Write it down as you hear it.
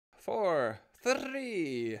4,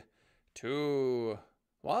 3, 2,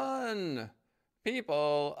 1.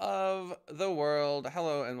 People of the world,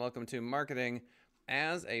 hello and welcome to Marketing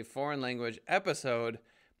as a Foreign Language, episode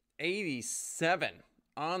 87.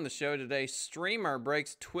 On the show today, streamer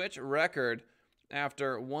breaks Twitch record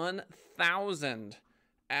after 1,000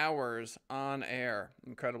 hours on air.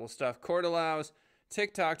 Incredible stuff. Court allows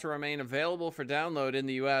TikTok to remain available for download in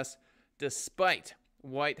the U.S. despite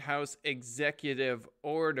White House executive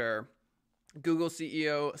order. Google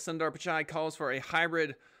CEO Sundar Pichai calls for a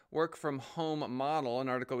hybrid work-from-home model, an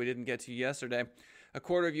article we didn't get to yesterday. A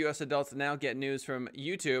quarter of U.S. adults now get news from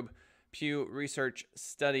YouTube, Pew Research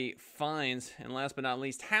study finds. And last but not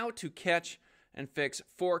least, how to catch and fix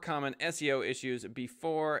 4 common SEO issues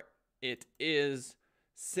before it is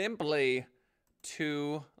simply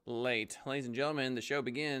too late. Ladies and gentlemen, the show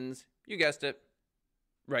begins, you guessed it,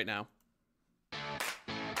 right now.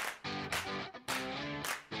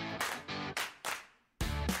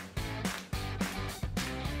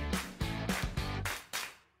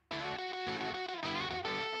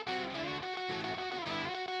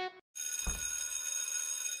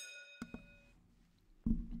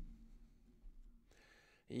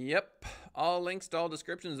 Yep, all links to all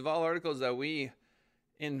descriptions of all articles that we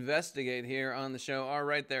investigate here on the show are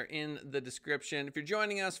right there in the description. If you're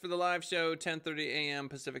joining us for the live show, 10:30 a.m.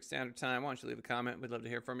 Pacific Standard Time, why don't you leave a comment? We'd love to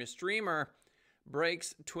hear from you. Streamer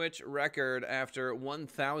breaks Twitch record after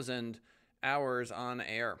 1,000 hours on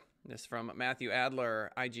air. This from Matthew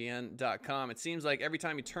Adler, IGN.com. It seems like every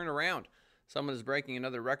time you turn around, someone is breaking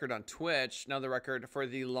another record on Twitch. Now the record for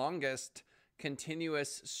the longest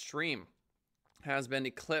continuous stream has been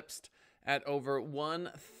eclipsed at over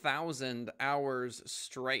 1,000 hours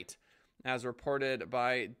straight. As reported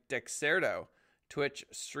by Dexerto, Twitch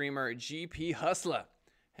streamer GP Hustler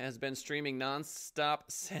has been streaming nonstop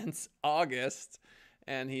since August,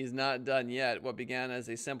 and he's not done yet. What began as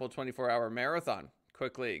a simple 24-hour marathon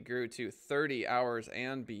quickly grew to 30 hours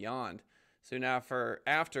and beyond. Soon after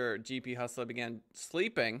GP Hustler began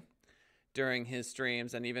sleeping during his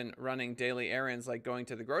streams and even running daily errands like going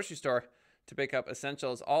to the grocery store to pick up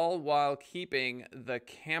essentials, all while keeping the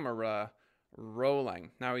camera rolling.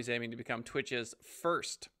 Now he's aiming to become Twitch's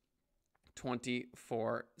first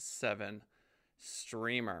 24/7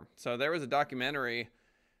 streamer. So there was a documentary,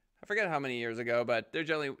 I forget how many years ago, but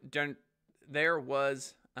there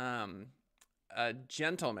was a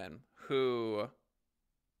gentleman who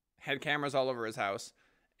had cameras all over his house,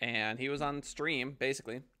 and he was on stream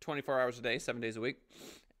basically 24 hours a day, 7 days a week.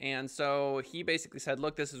 And so he basically said,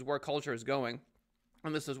 look, this is where culture is going.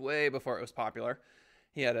 And this was way before it was popular.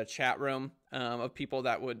 He had a chat room of people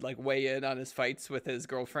that would like weigh in on his fights with his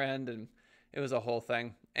girlfriend, and it was a whole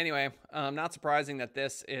thing. Anyway, not surprising that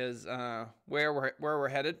this is where we're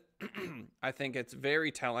headed. I think it's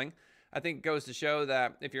very telling. I think it goes to show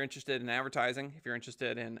that if you're interested in advertising, if you're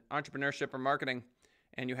interested in entrepreneurship or marketing,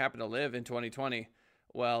 and you happen to live in 2020,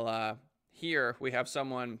 well, here we have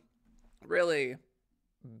someone really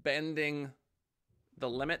bending the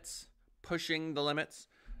limits, pushing the limits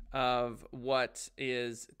of what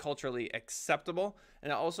is culturally acceptable.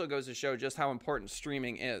 And it also goes to show just how important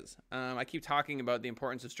streaming is. I keep talking about the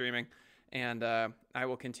importance of streaming, and I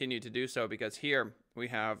will continue to do so because here we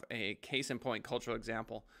have a case in point cultural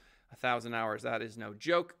example. 1,000 hours, that is no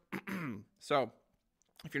joke. So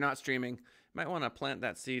if you're not streaming, you might want to plant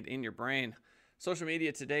that seed in your brain.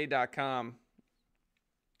 Socialmediatoday.com.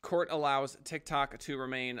 Court allows TikTok to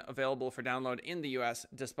remain available for download in the U.S.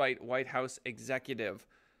 despite White House executive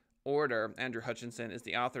order. Andrew Hutchinson is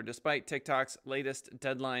the author. Despite TikTok's latest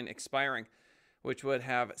deadline expiring, which would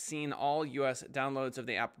have seen all U.S. downloads of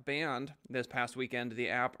the app banned this past weekend, the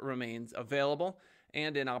app remains available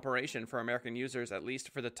and in operation for American users, at least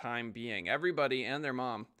for the time being. Everybody and their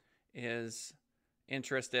mom is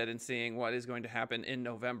interested in seeing what is going to happen in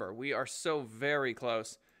November. We are so very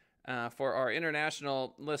close. For our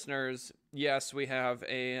international listeners, yes, we have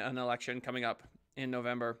an election coming up in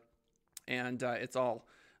November, and it's all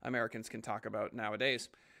Americans can talk about nowadays.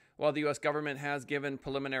 While the U.S. government has given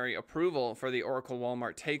preliminary approval for the Oracle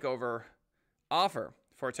Walmart takeover offer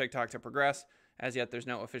for TikTok to progress, as yet there's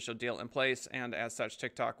no official deal in place, and as such,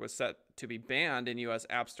 TikTok was set to be banned in U.S.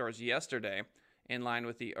 app stores yesterday, in line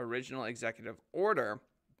with the original executive order.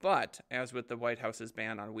 But as with the White House's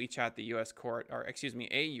ban on WeChat, a U.S.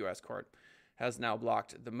 court has now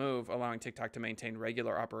blocked the move, allowing TikTok to maintain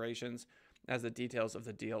regular operations as the details of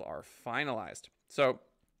the deal are finalized. So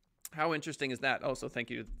how interesting is that? Also, thank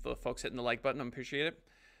you to the folks hitting the like button. I appreciate it.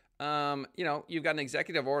 You've got an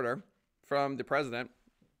executive order from the president,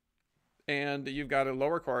 and you've got a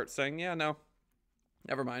lower court saying, yeah, no,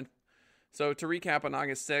 never mind. So to recap, on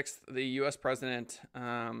August 6th, the U.S. president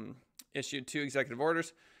issued 2 executive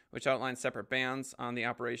orders, which outlined separate bans on the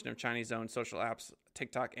operation of Chinese-owned social apps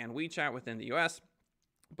TikTok and WeChat within the U.S.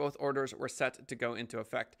 Both orders were set to go into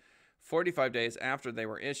effect 45 days after they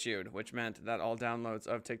were issued, which meant that all downloads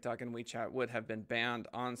of TikTok and WeChat would have been banned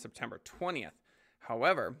on September 20th.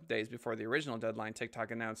 However, days before the original deadline,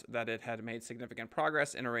 TikTok announced that it had made significant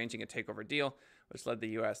progress in arranging a takeover deal, which led the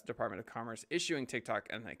U.S. Department of Commerce issuing TikTok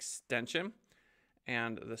an extension.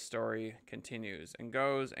 And the story continues and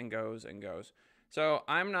goes and goes and goes. So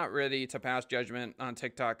I'm not ready to pass judgment on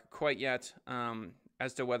TikTok quite yet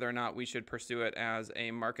as to whether or not we should pursue it as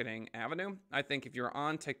a marketing avenue. I think if you're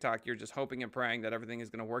on TikTok, you're just hoping and praying that everything is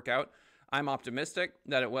going to work out. I'm optimistic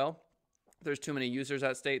that it will. There's too many users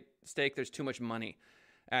at stake. There's too much money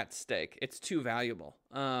at stake. It's too valuable.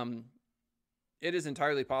 It is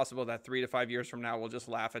entirely possible that 3 to 5 years from now, we'll just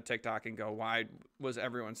laugh at TikTok and go, why was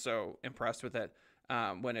everyone so impressed with it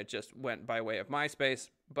when it just went by way of MySpace?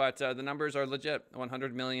 But the numbers are legit.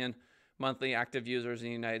 100 million monthly active users in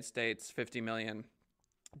the United States, 50 million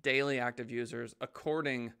daily active users,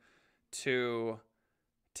 according to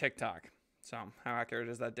TikTok. So how accurate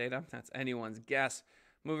is that data? That's anyone's guess.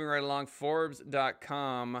 Moving right along,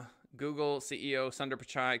 Forbes.com, Google CEO Sundar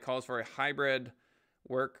Pichai calls for a hybrid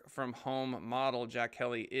work-from-home model. Jack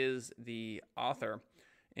Kelly is the author.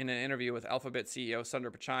 In an interview with Alphabet CEO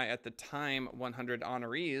Sundar Pichai at the Time 100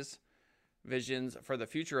 Honorees Visions for the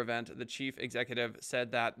Future event, the chief executive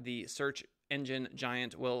said that the search engine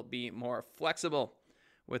giant will be more flexible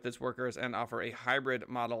with its workers and offer a hybrid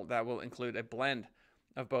model that will include a blend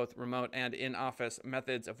of both remote and in-office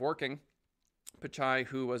methods of working. Pichai,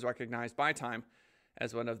 who was recognized by Time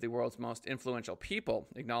as one of the world's most influential people,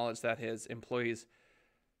 acknowledged that his employees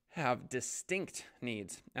have distinct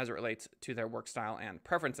needs as it relates to their work style and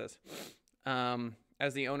preferences.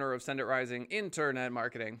 As the owner of Send It Rising Internet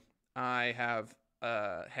Marketing, I have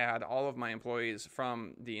had all of my employees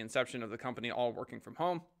from the inception of the company all working from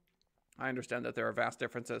home. I understand that there are vast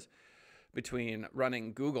differences between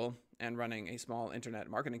running Google and running a small internet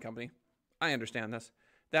marketing company. I understand this.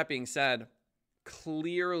 That being said,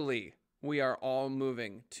 clearly we are all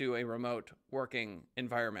moving to a remote working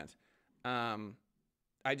environment.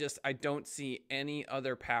 I don't see any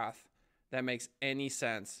other path that makes any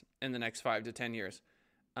sense in the next 5 to 10 years.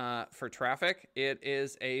 For traffic, it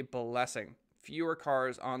is a blessing. Fewer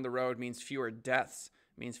cars on the road means fewer deaths,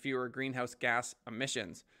 means fewer greenhouse gas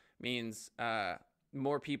emissions, means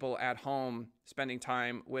more people at home spending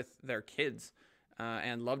time with their kids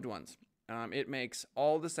and loved ones. It makes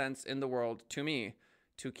all the sense in the world to me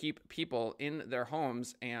to keep people in their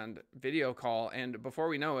homes and video call. And before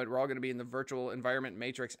we know it, we're all going to be in the virtual environment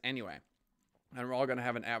matrix anyway. And we're all going to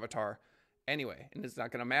have an avatar anyway. And it's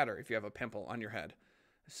not going to matter if you have a pimple on your head.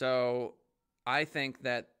 So I think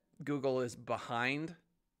that Google is behind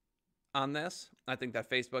on this. I think that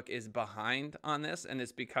Facebook is behind on this. And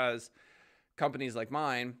it's because companies like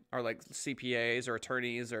mine are like CPAs or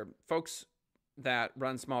attorneys or folks that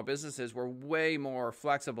run small businesses were way more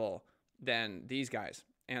flexible than these guys.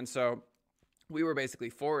 And so we were basically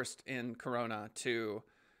forced in during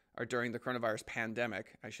the coronavirus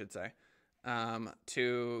pandemic, I should say,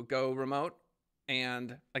 to go remote.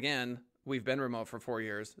 And again, we've been remote for 4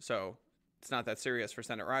 years, so it's not that serious for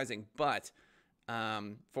Send It Rising. But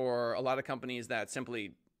for a lot of companies that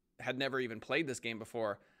simply had never even played this game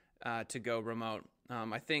before, to go remote,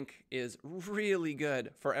 I think is really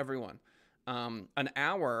good for everyone. An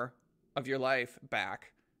hour of your life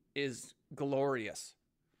back is glorious.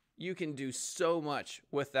 You can do so much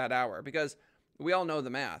with that hour because we all know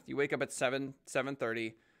the math. You wake up at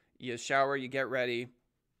 7:30, you shower, you get ready,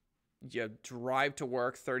 you drive to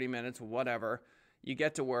work 30 minutes, whatever. You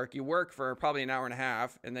get to work, you work for probably an hour and a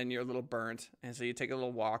half, and then you're a little burnt. And so you take a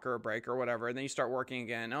little walk or a break or whatever, and then you start working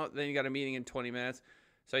again. Oh, then you got a meeting in 20 minutes.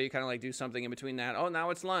 So you kind of like do something in between that. Oh,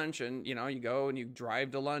 now it's lunch. And, you go and you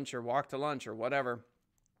drive to lunch or walk to lunch or whatever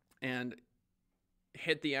and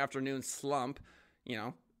hit the afternoon slump.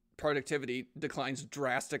 Productivity declines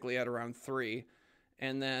drastically at around 3.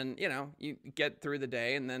 And then, you get through the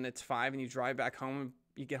day and then it's 5 and you drive back home.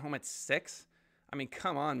 You get home at 6. I mean,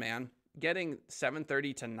 come on, man. Getting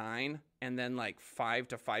 7:30 to 9 and then like 5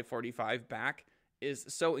 to 5:45 back is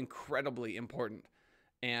so incredibly important.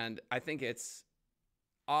 And I think it's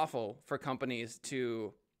awful for companies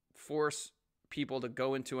to force people to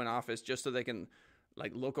go into an office just so they can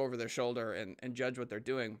like look over their shoulder and judge what they're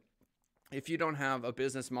doing. If you don't have a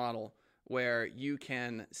business model where you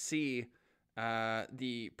can see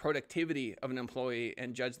the productivity of an employee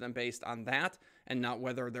and judge them based on that and not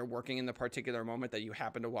whether they're working in the particular moment that you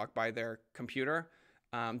happen to walk by their computer,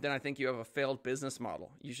 then I think you have a failed business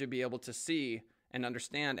model. You should be able to see and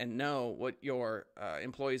understand and know what your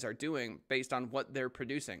employees are doing based on what they're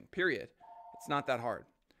producing, period. It's not that hard.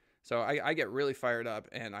 So I get really fired up,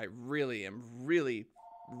 and I really am really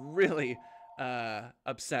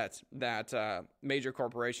upset that major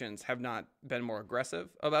corporations have not been more aggressive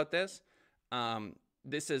about this.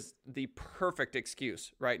 This is the perfect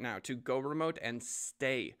excuse right now to go remote and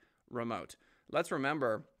stay remote. Let's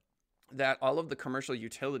remember that all of the commercial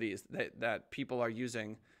utilities that people are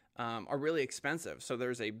using are really expensive. So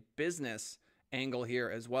there's a business angle here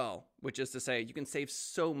as well, which is to say you can save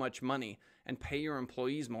so much money and pay your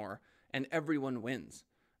employees more, and everyone wins.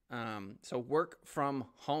 So work from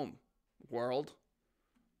home, world.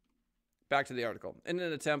 Back to the article. In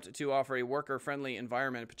an attempt to offer a worker-friendly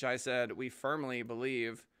environment, Pichai said, we firmly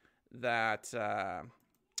believe that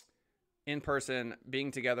in-person,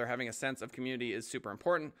 being together, having a sense of community is super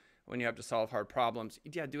important when you have to solve hard problems.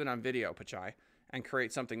 Yeah, do it on video, Pichai, and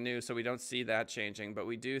create something new so we don't see that changing. But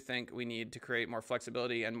we do think we need to create more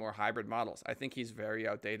flexibility and more hybrid models. I think he's very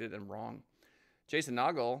outdated and wrong. Jason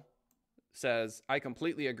Noggle says, I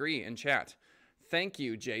completely agree in chat. Thank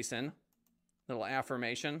you, Jason. Little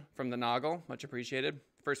affirmation from the Noggle. Much appreciated.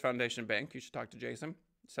 First Foundation Bank. You should talk to Jason.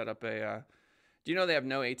 Set up a... do you know they have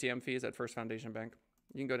no ATM fees at First Foundation Bank?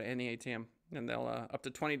 You can go to any ATM and they'll... up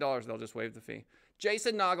to $20, they'll just waive the fee.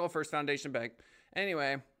 Jason Noggle, First Foundation Bank.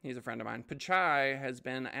 Anyway, he's a friend of mine. Pichai has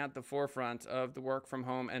been at the forefront of the work from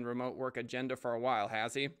home and remote work agenda for a while,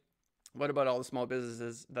 has he? What about all the small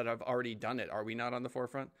businesses that have already done it? Are we not on the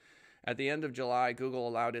forefront? At the end of July, Google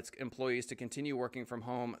allowed its employees to continue working from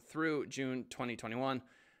home through June 2021.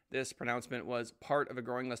 This pronouncement was part of a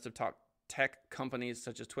growing list of top tech companies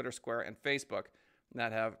such as Twitter, Square, and Facebook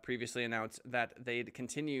that have previously announced that they'd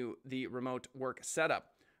continue the remote work setup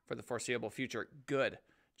for the foreseeable future. Good.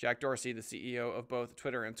 Jack Dorsey, the CEO of both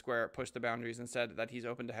Twitter and Square, pushed the boundaries and said that he's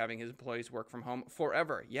open to having his employees work from home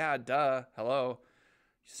forever. Yeah, duh. Hello.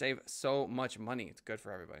 You save so much money. It's good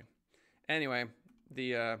for everybody. Anyway,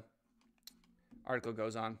 the article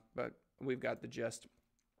goes on, but we've got the gist.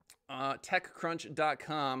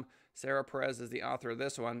 TechCrunch.com, Sarah Perez is the author of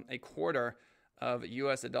this one. A quarter of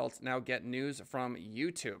U.S. adults now get news from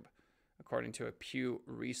YouTube, according to a Pew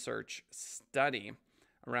Research study.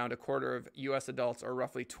 Around a quarter of U.S. adults, or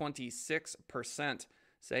roughly 26%,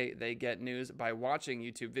 say they get news by watching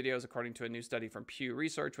YouTube videos, according to a new study from Pew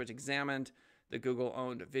Research, which examined the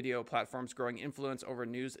Google-owned video platform's growing influence over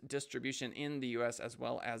news distribution in the U.S. as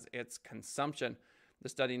well as its consumption. The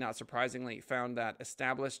study, not surprisingly, found that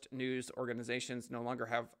established news organizations no longer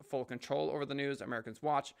have full control over the news Americans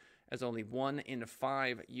watch, as only 1 in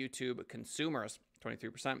 5 YouTube consumers,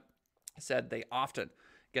 23%, said they often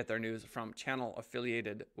get their news from channels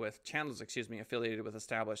affiliated with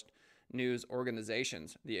established news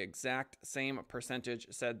organizations. The exact same percentage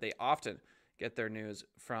said they often get their news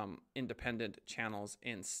from independent channels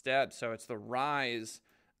instead. So it's the rise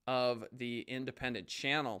of the independent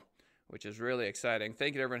channel, which is really exciting.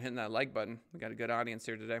 Thank you to everyone hitting that like button. We got a good audience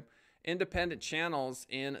here today. Independent channels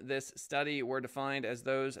in this study were defined as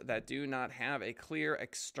those that do not have a clear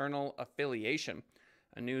external affiliation.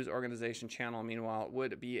 A news organization channel, meanwhile,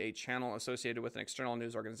 would be a channel associated with an external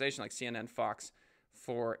news organization like CNN, Fox,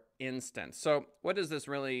 for instance. So what does this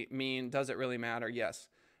really mean? Does it really matter? Yes.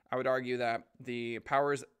 I would argue that the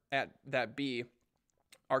powers that be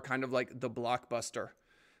are kind of like the Blockbuster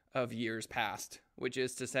of years past, which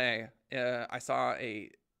is to say, I saw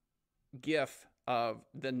a GIF of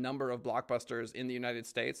the number of blockbusters in the United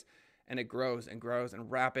States, and it grows and grows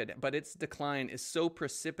and rapid, but its decline is so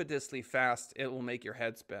precipitously fast, it will make your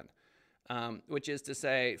head spin. Which is to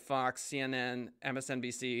say, Fox, CNN,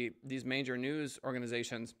 MSNBC, these major news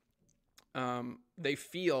organizations, they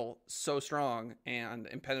feel so strong and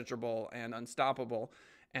impenetrable and unstoppable,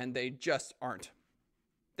 and they just aren't.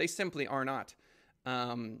 They simply are not.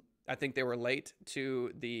 I think they were late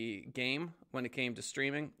to the game when it came to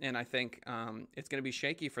streaming, and I think it's going to be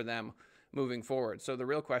shaky for them moving forward. So the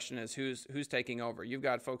real question is who's taking over? You've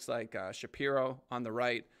got folks like Shapiro on the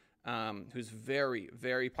right, who's very,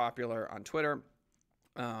 very popular on Twitter,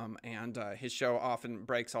 and his show often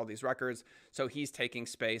breaks all these records, so he's taking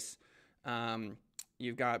space.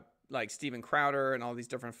 You've got like Steven Crowder and all these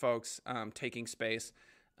different folks taking space,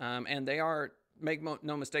 and they are, make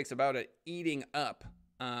no mistakes about it, eating up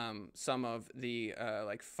some of the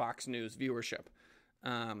like Fox News viewership,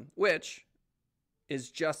 which is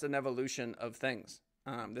just an evolution of things.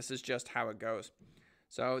 This is just how it goes.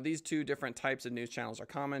 So these two different types of news channels are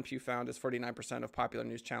common. Pew found is 49% of popular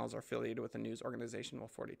news channels are affiliated with a news organization, while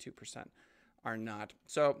 42% are not.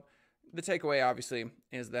 So the takeaway, obviously,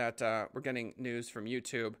 is that we're getting news from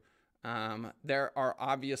YouTube. There are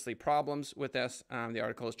obviously problems with this. The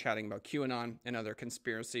article is chatting about QAnon and other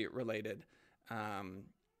conspiracy-related.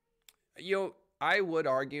 I would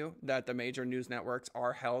argue that the major news networks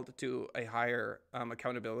are held to a higher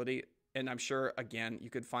accountability. And I'm sure, again, you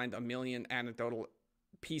could find a million anecdotal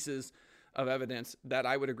pieces of evidence that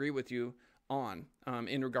I would agree with you on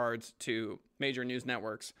in regards to major news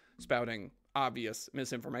networks spouting obvious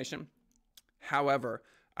misinformation. However,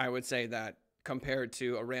 I would say that compared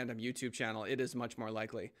to a random YouTube channel, it is much more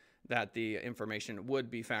likely that the information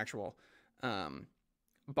would be factual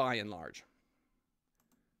by and large.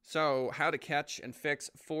 So, how to catch and fix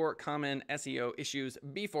 4 common SEO issues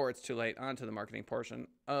before it's too late. On to the marketing portion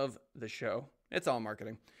of the show. It's all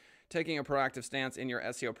marketing. Taking a proactive stance in your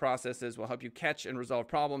SEO processes will help you catch and resolve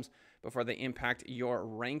problems before they impact your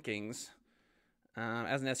rankings.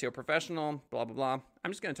 As an SEO professional, blah, blah, blah.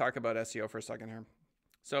 I'm just going to talk about SEO for a second here.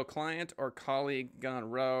 So, client or colleague gone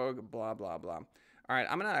rogue, blah, blah, blah. All right,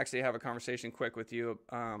 I'm going to actually have a conversation quick with you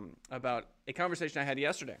about a conversation I had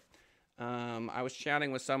yesterday. I was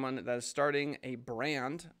chatting with someone that is starting a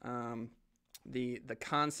brand. The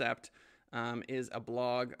concept is a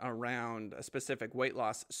blog around a specific weight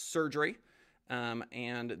loss surgery.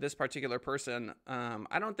 And this particular person,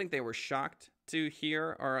 I don't think they were shocked to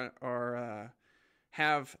hear or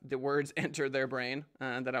have the words enter their brain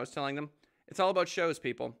that I was telling them. It's all about shows,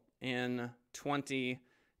 people, in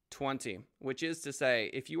 2020, which is to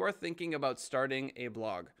say, if you are thinking about starting a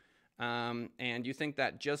blog, and you think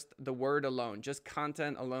that just the word alone, just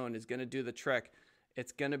content alone is going to do the trick,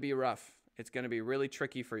 it's going to be rough. It's going to be really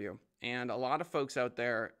tricky for you. And a lot of folks out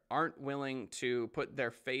there aren't willing to put their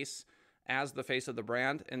face as the face of the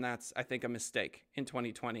brand. And that's, I think, a mistake in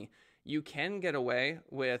 2020. You can get away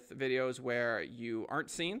with videos where you aren't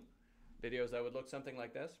seen, videos that would look something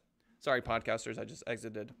like this. Sorry, podcasters, I just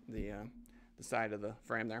exited the side of the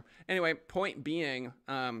frame there. Anyway, point being,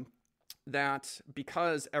 that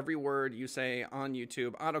because every word you say on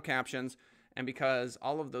YouTube auto captions, and because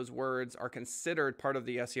all of those words are considered part of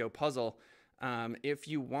the SEO puzzle, if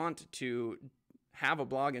you want to have a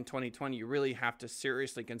blog in 2020, you really have to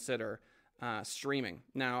seriously consider streaming.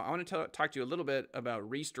 Now, I want to talk to you a little bit about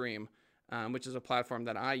Restream, which is a platform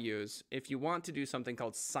that I use. If you want to do something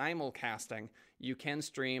called simulcasting, you can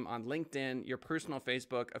stream on LinkedIn, your personal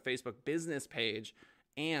Facebook, a Facebook business page,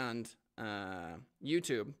 and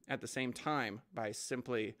YouTube at the same time by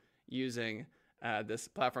simply using this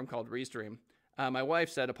platform called Restream. My wife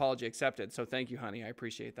said apology accepted, so thank you, honey. I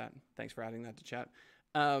appreciate that. Thanks for adding that to chat.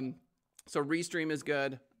 So Restream is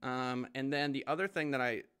good. And then the other thing that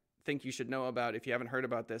I think you should know about, if you haven't heard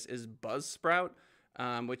about this, is Buzzsprout,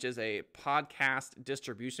 which is a podcast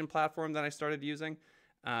distribution platform that I started using,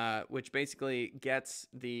 which basically gets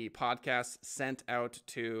the podcasts sent out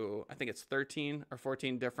to, I think it's 13 or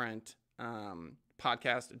 14 different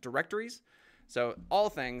podcast directories. So all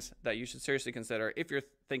things that you should seriously consider if you're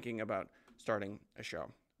thinking about starting a show,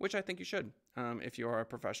 which I think you should if you are a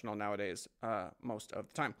professional nowadays most of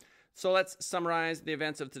the time. So let's summarize the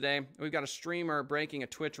events of today. We've got a streamer breaking a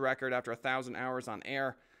Twitch record after 1,000 hours on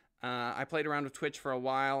air. I played around with Twitch for a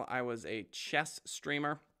while. I was a chess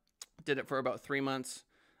streamer, did it for about 3 months,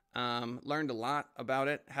 learned a lot about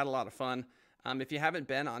it, had a lot of fun. If you haven't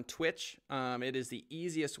been on Twitch, it is the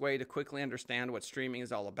easiest way to quickly understand what streaming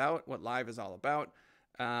is all about, what live is all about.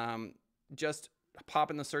 Just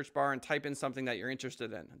pop in the search bar and type in something that you're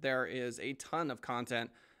interested in. There is a ton of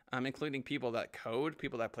content, including people that code,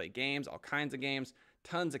 people that play games, all kinds of games,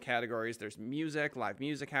 tons of categories. There's music, live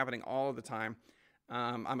music happening all the time.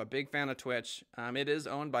 I'm a big fan of Twitch. It is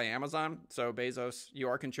owned by Amazon, so Bezos, you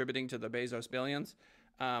are contributing to the Bezos billions,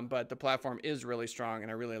 but the platform is really strong,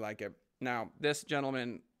 and I really like it. Now, this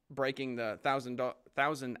gentleman breaking the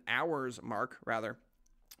 1,000 hours mark,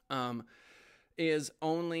 is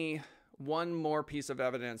only one more piece of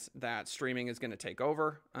evidence that streaming is going to take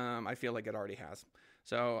over. I feel like it already has.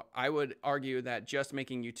 So I would argue that just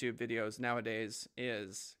making YouTube videos nowadays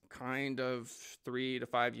is kind of 3 to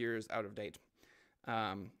 5 years out of date.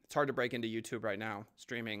 It's hard to break into YouTube right now.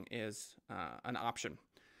 Streaming is an option.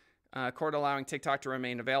 Court allowing TikTok to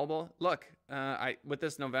remain available. Look, with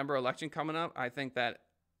this November election coming up, I think that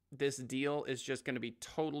this deal is just going to be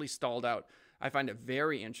totally stalled out. I find it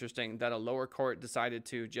very interesting that a lower court decided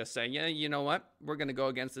to just say, yeah, you know what? We're going to go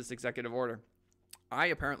against this executive order. I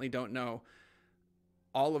apparently don't know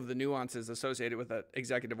all of the nuances associated with the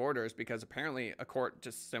executive orders because apparently a court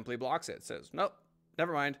just simply blocks it. It says, nope,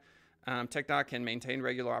 never mind. TikTok can maintain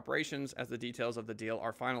regular operations as the details of the deal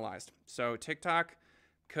are finalized. So TikTok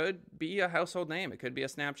could be a household name. It could be a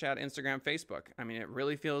Snapchat, Instagram, Facebook. I mean, it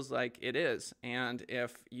really feels like it is. And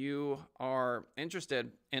if you are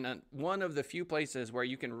interested in one of the few places where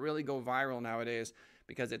you can really go viral nowadays,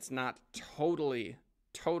 because it's not totally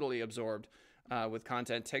absorbed with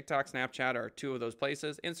content, TikTok, Snapchat are two of those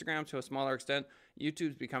places. Instagram to a smaller extent.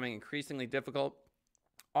 YouTube's becoming increasingly difficult.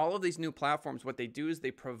 All of these new platforms, what they do is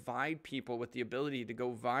they provide people with the ability to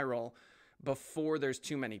go viral before there's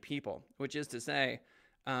too many people, which is to say,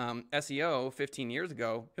 SEO 15 years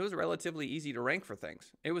ago, it was relatively easy to rank for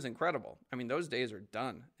things. It was incredible. I mean, those days are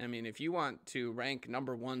done. I mean, if you want to rank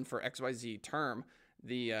number one for XYZ term,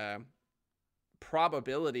 the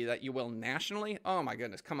probability that you will nationally, oh my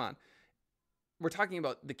goodness, come on. We're talking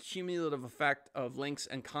about the cumulative effect of links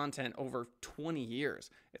and content over 20 years.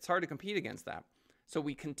 It's hard to compete against that. So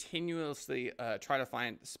we continuously try to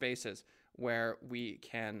find spaces where we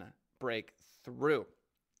can break through.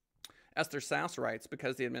 Esther Sass writes,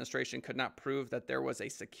 because the administration could not prove that there was a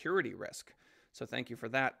security risk. So thank you for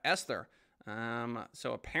that, Esther.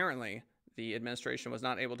 So apparently the administration was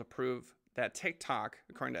not able to prove that TikTok,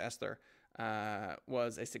 according to Esther,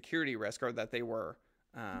 was a security risk, or that they were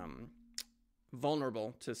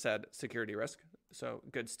vulnerable to said security risk. So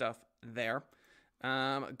good stuff there.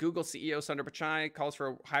 Google CEO Sundar Pichai calls for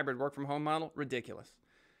a hybrid work from home model. Ridiculous.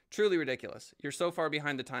 Truly ridiculous. You're so far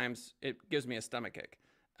behind the times, it gives me a stomachache.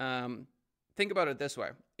 Think about it this way.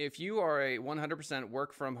 If you are a 100%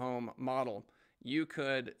 work from home model, you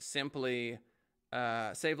could simply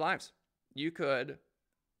save lives. You could,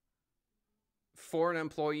 for an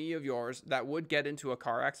employee of yours that would get into a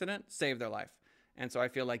car accident, save their life. And so I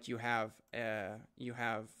feel like you have a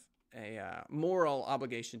moral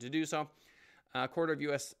obligation to do so. A quarter of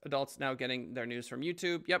U.S. adults now getting their news from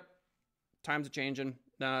YouTube. Yep, times are changing.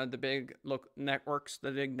 The big networks,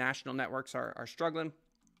 the big national networks are struggling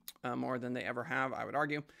more than they ever have, I would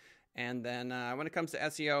argue. And then when it comes to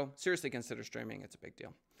SEO, seriously consider streaming. It's a big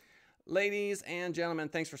deal. Ladies and gentlemen,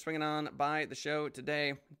 thanks for swinging on by the show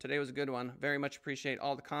today. Today was a good one. Very much appreciate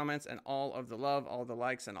all the comments and all of the love, all the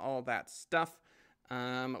likes, and all that stuff.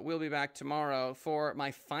 We'll be back tomorrow for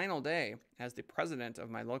my final day as the president of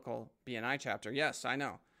my local BNI chapter. Yes, I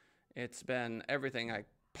know. It's been everything I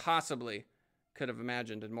possibly could have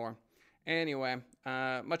imagined and more. Anyway,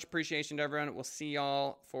 much appreciation to everyone. We'll see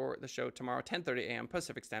y'all for the show tomorrow, 10:30 a.m.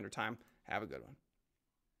 Pacific Standard Time. Have a good one.